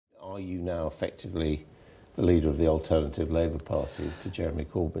Are you now effectively the leader of the alternative Labour Party to Jeremy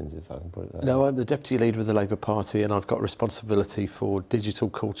Corbyn's, if I can put it that way? No, I'm the deputy leader of the Labour Party, and I've got responsibility for digital,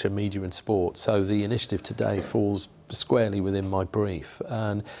 culture, media and sport. So the initiative today falls squarely within my brief.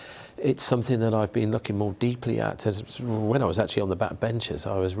 And it's something that I've been looking more deeply at. When I was actually on the back benches,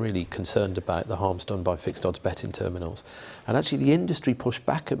 I was really concerned about the harms done by fixed odds betting terminals. And actually the industry pushed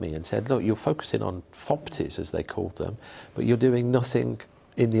back at me and said, look, you're focusing on FOPTs, as they called them, but you're doing nothing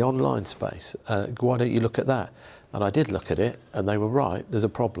in the online space. Why don't you look at that? And I did look at it, and they were right, there's a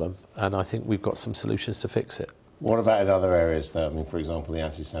problem, and I think we've got some solutions to fix it. What about in other areas, though? I mean, for example, the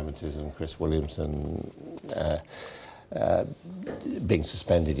antisemitism, Chris Williamson being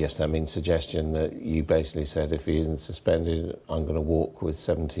suspended yesterday. I mean, suggestion that you basically said if he isn't suspended, I'm going to walk with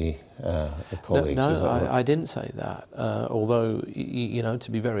 70 colleagues. No, I didn't say that. Although, you know,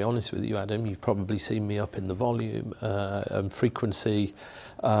 to be very honest with you, Adam, you've probably seen me up in the volume and frequency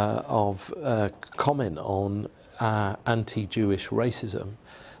of comment on anti-Jewish racism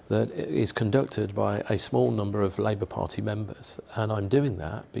that is conducted by a small number of Labour Party members. And I'm doing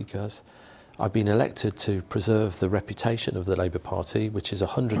that because I've been elected to preserve the reputation of the Labour Party, which is a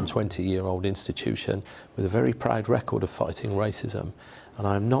 120-year-old institution with a very proud record of fighting racism. And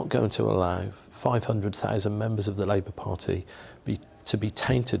I'm not going to allow 500,000 members of the Labour Party to be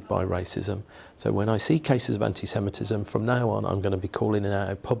tainted by racism. So when I see cases of anti-Semitism, from now on, I'm going to be calling it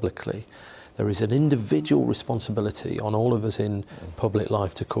out publicly. There is an individual responsibility on all of us in public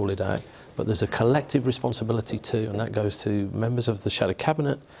life to call it out, but there's a collective responsibility too, and that goes to members of the Shadow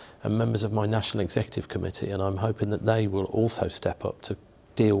Cabinet and members of my National Executive Committee, and I'm hoping that they will also step up to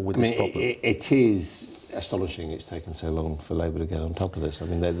deal with this problem. It is astonishing it's taken so long for Labour to get on top of this. I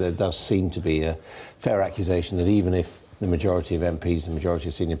mean, there does seem to be a fair accusation that even if the majority of MPs, the majority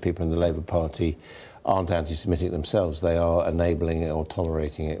of senior people in the Labour Party aren't anti-Semitic themselves, they are enabling it or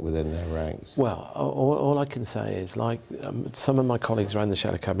tolerating it within their ranks. Well, all I can say is, like some of my colleagues around the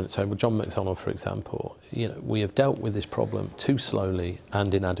Shadow Cabinet say, well, John McDonnell, for example, you know, we have dealt with this problem too slowly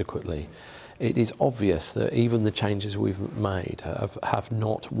and inadequately. It is obvious that even the changes we've made have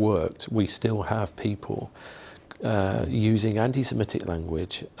not worked. We still have people using anti-Semitic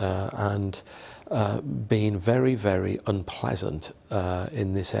language and being very, very unpleasant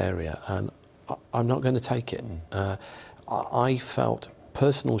in this area. And I'm not going to take it. I felt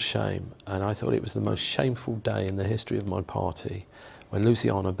personal shame, and I thought it was the most shameful day in the history of my party when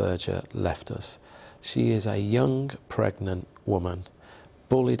Luciana Berger left us. She is a young, pregnant woman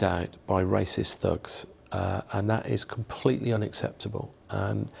bullied out by racist thugs, and that is completely unacceptable.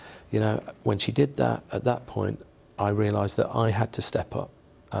 And, you know, when she did that, at that point, I realised that I had to step up,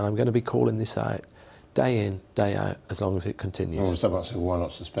 and I'm going to be calling this out day in, day out, as long as it continues. Well, someone said, why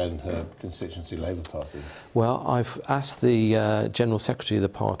not suspend her constituency Labour Party? Well, I've asked the General Secretary of the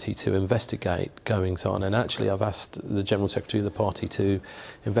party to investigate goings on, and actually I've asked the General Secretary of the party to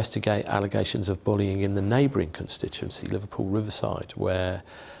investigate allegations of bullying in the neighbouring constituency, Liverpool Riverside, where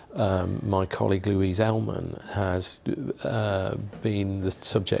my colleague Louise Ellman has been the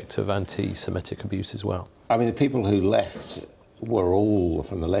subject of anti-Semitic abuse as well. I mean, the people who left were all,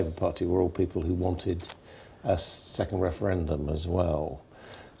 from the Labour Party, were all people who wanted a second referendum as well.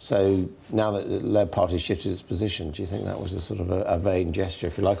 So now that the Labour Party shifted its position, do you think that was a sort of a vain gesture,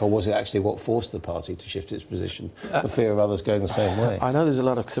 if you like, or was it actually what forced the party to shift its position for fear of others going the same way? I know there's a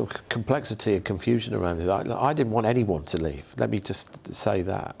lot of sort of complexity and confusion around it. I didn't want anyone to leave, let me just say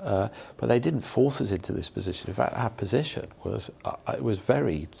that. But they didn't force us into this position. In fact, our position was, it was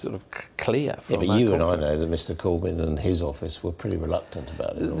very sort of clear. Yeah, but you and I know that Mr Corbyn and his office were pretty reluctant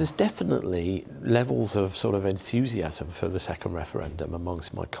about it. There's definitely levels of sort of enthusiasm for the second referendum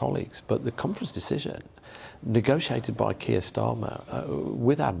amongst my colleagues, but the conference decision negotiated by Keir Starmer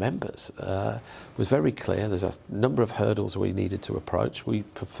with our members was very clear. There's a number of hurdles we needed to approach. We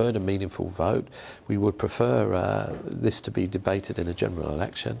preferred a meaningful vote. We would prefer this to be debated in a general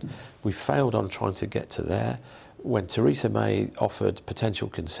election. We failed on trying to get to there. When Theresa May offered potential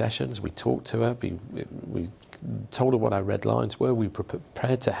concessions, we talked to her, we told her what our red lines were. We were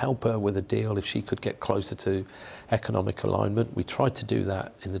prepared to help her with a deal if she could get closer to economic alignment. We tried to do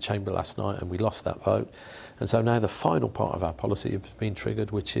that in the chamber last night and we lost that vote. And so now the final part of our policy has been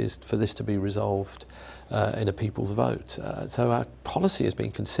triggered, which is for this to be resolved in a people's vote. So our policy has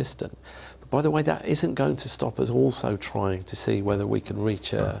been consistent. But by the way, that isn't going to stop us also trying to see whether we can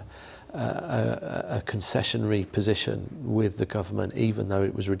reach a concessionary position with the government, even though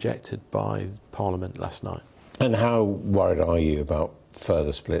it was rejected by Parliament last night. And how worried are you about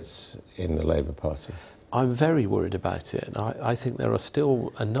further splits in the Labour Party? I'm very worried about it, and I think there are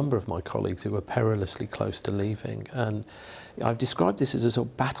still a number of my colleagues who are perilously close to leaving, and I've described this as a sort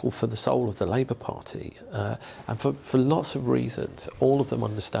of battle for the soul of the Labour Party, and for lots of reasons, all of them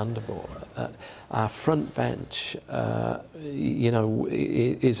understandable. Our front bench,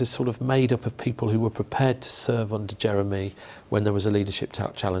 is a sort of made up of people who were prepared to serve under Jeremy when there was a leadership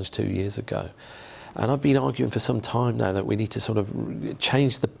challenge 2 years ago. And I've been arguing for some time now that we need to sort of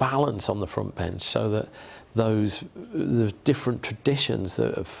change the balance on the front bench so that the different traditions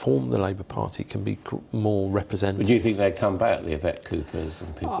that have formed the Labour Party can be more represented. But do you think they'd come back, the Yvette Coopers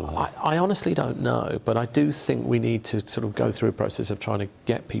and people like that? I honestly don't know, but I do think we need to sort of go through a process of trying to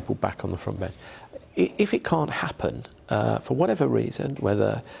get people back on the front bench. If it can't happen, for whatever reason,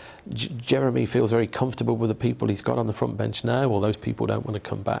 whether Jeremy feels very comfortable with the people he's got on the front bench now, or those people don't want to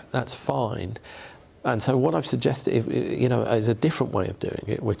come back, that's fine. And so what I've suggested, is a different way of doing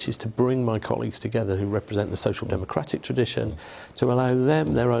it, which is to bring my colleagues together who represent the social democratic tradition, to allow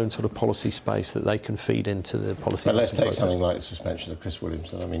them their own sort of policy space that they can feed into the policy. But let's take something like the suspension of Chris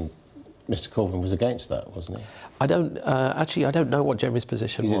Williamson. I mean, Mr Corbyn was against that, wasn't he? I don't know what Jeremy's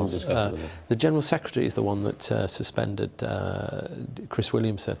position was. You didn't discuss it with him? The General Secretary is the one that suspended Chris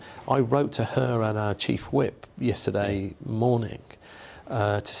Williamson. I wrote to her and our Chief Whip yesterday morning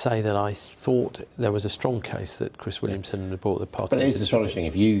to say that I thought there was a strong case that Chris Williamson had brought the party. But it's astonishing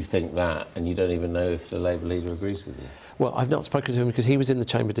if you think that and you don't even know if the Labour leader agrees with you. Well, I've not spoken to him because he was in the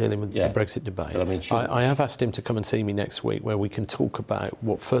chamber dealing with the Brexit debate. But I mean, I have asked him to come and see me next week where we can talk about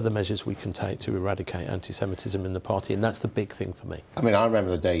what further measures we can take to eradicate anti-Semitism in the party, and that's the big thing for me. I mean, I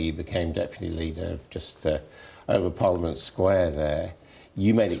remember the day you became deputy leader, just over Parliament Square there.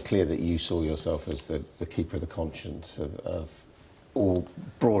 You made it clear that you saw yourself as the keeper of the conscience of all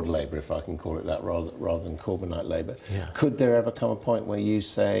broad Labour, if I can call it that, rather than Corbynite Labour. Yeah. Could there ever come a point where you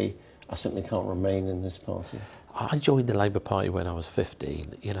say, I simply can't remain in this party? I joined the Labour Party when I was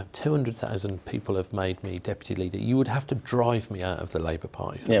 15. 200,000 people have made me deputy leader. You would have to drive me out of the Labour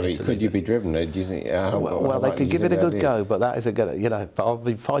Party. Yeah, but could you be driven? Do you think? Well, they could give it a good go, but that is a good. But I'll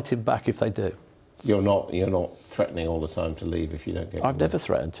be fighting back if they do. You're not threatening all the time to leave if you don't get. I've never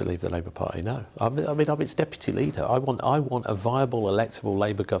threatened to leave the Labour Party. No, I mean I'm its deputy leader. I want a viable, electable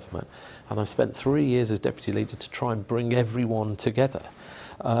Labour government, and I've spent 3 years as deputy leader to try and bring everyone together.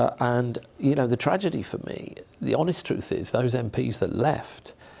 And the tragedy for me, the honest truth is, those MPs that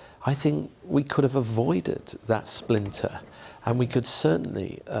left, I think we could have avoided that splinter, and we could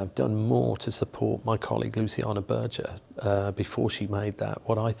certainly have done more to support my colleague Luciana Berger before she made that,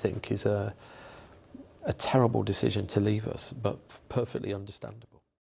 what I think is a terrible decision to leave us, but perfectly understandable.